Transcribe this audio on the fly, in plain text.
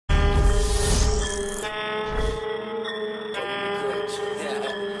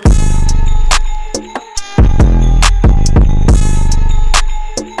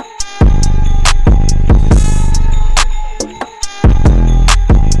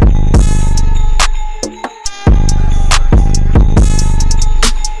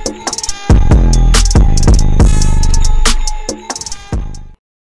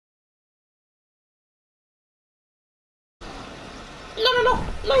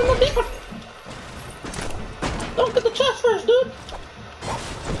a little deeper. Don't get the chest first, dude.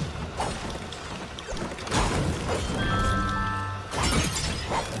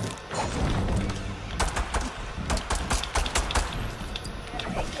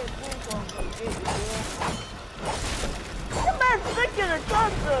 You better stick in the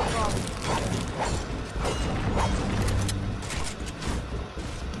chest, bro.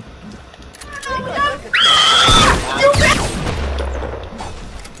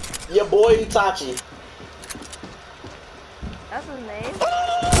 Your boy Itachi. That's his name?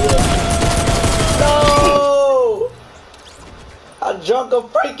 Yeah. No! A junk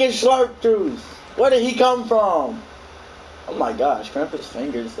of freaking slurp juice. Where did he come from? Oh my gosh, cramp his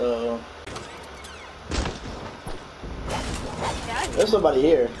fingers though. There's somebody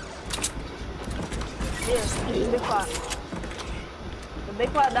here. Yeah, the big pot. The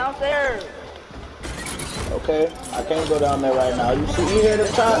big pot downstairs. Okay, I can't go down there right now. You hear the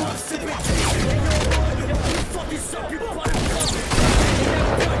shot?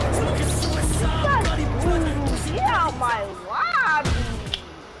 Yeah, my lobby.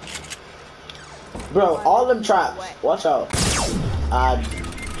 Bro, all them traps. Watch out.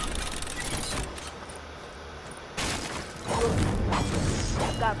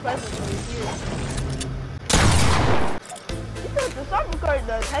 Got presents over here. You know, the soccer card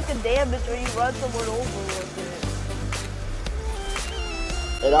does heck of damage when you run someone over with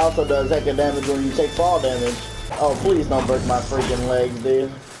it. It also does heck of damage when you take fall damage. Oh, please don't break my freaking legs,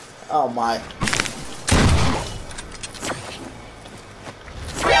 dude. Oh my.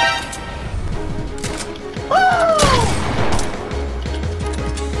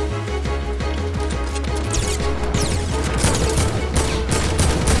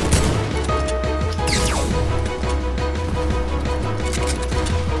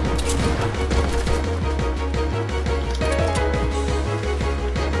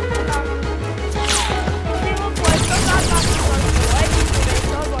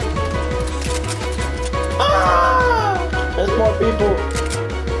 There's more people.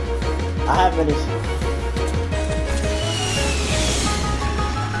 I have minis.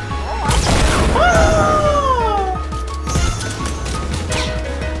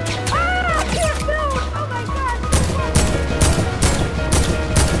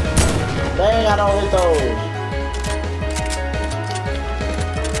 Dang, I don't hit those.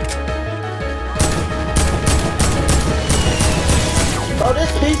 Bro,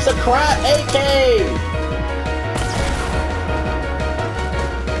 this piece of crap AK.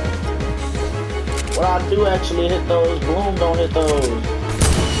 When I do actually hit those, Bloom don't hit those.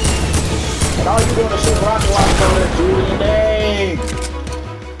 And all you doing is shoot rocket launcher over there, Julian. Dang.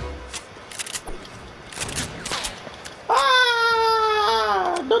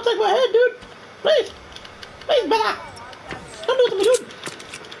 Ah! Don't take my head, dude. Please. Please, Bella. Don't do it to me, dude.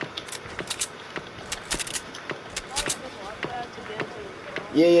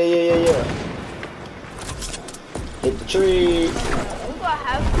 Yeah. Hit the tree.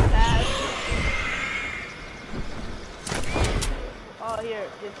 Oh, here,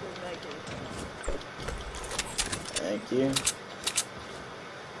 get this back here. Thank you.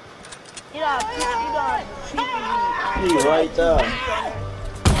 You don't He's right there.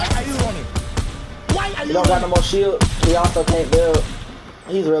 Why are you running? Why are He you don't got no running? more shield. He also can't build.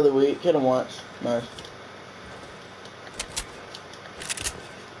 He's really weak. Hit him once. Nice.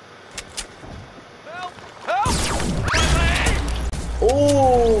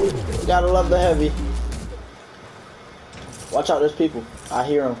 Ooh, gotta love the heavy. Watch out, there's people. I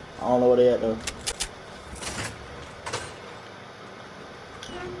hear them. I don't know where they at though.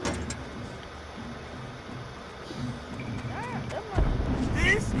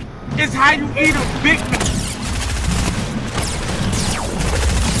 This is how you eat a Big Mac.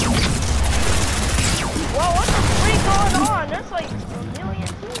 Whoa, what the freak going on? There's like a million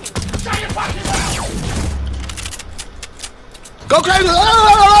teams. Go crazy!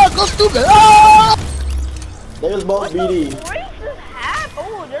 Go stupid! Ah! They was both What BD. the freak just happened?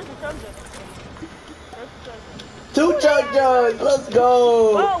 Oh, there's a subject. Two chug jugs. Let's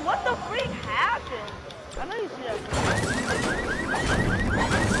go. Bro, what the freak happened? I know you see that.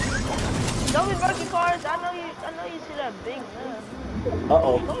 Don't be rookie cards. I know you see that big mess.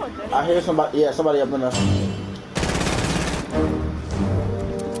 Uh-oh. I hear somebody. Yeah, somebody up in there.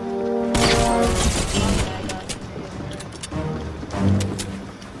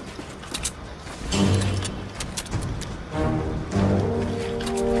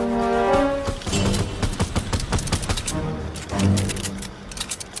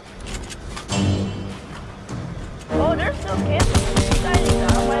 Oh, they're still camping.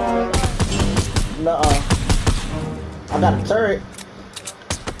 Nuh-uh. I got a turret.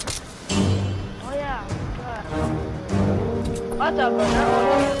 Watch out, bro. Not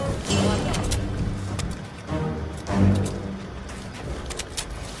on him.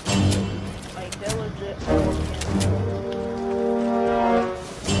 Like, that was it.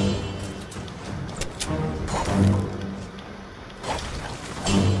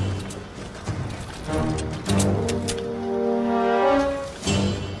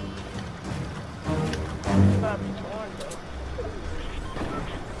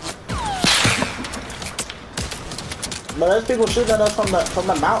 But there's people shooting at us from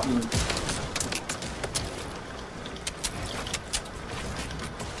the mountain.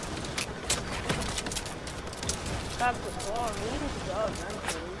 Stop the storm. We need to go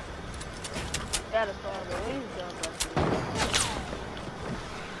eventually. Gotta storm, but we need to go eventually.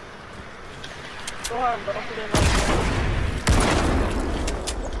 Go hard, bro. Put it right there.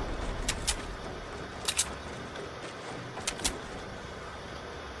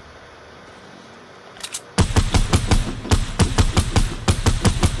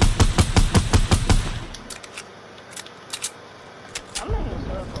 I'm not even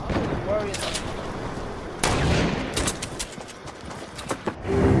circle. I'm just worried about it.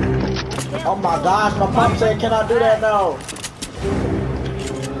 Oh my gosh, my mom said, can I do that now?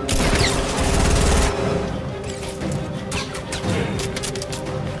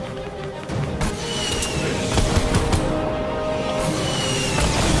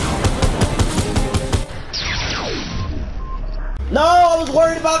 No, I was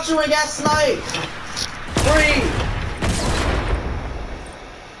worried about you and got sniped. Free.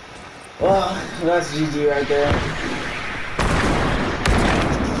 Well, that's GG right there.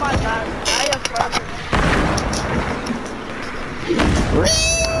 Oh my god, I have fun.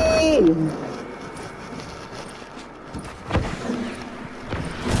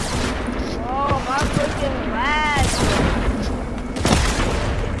 Oh, my freaking lag.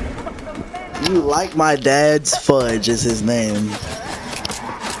 You like my dad's fudge is his name.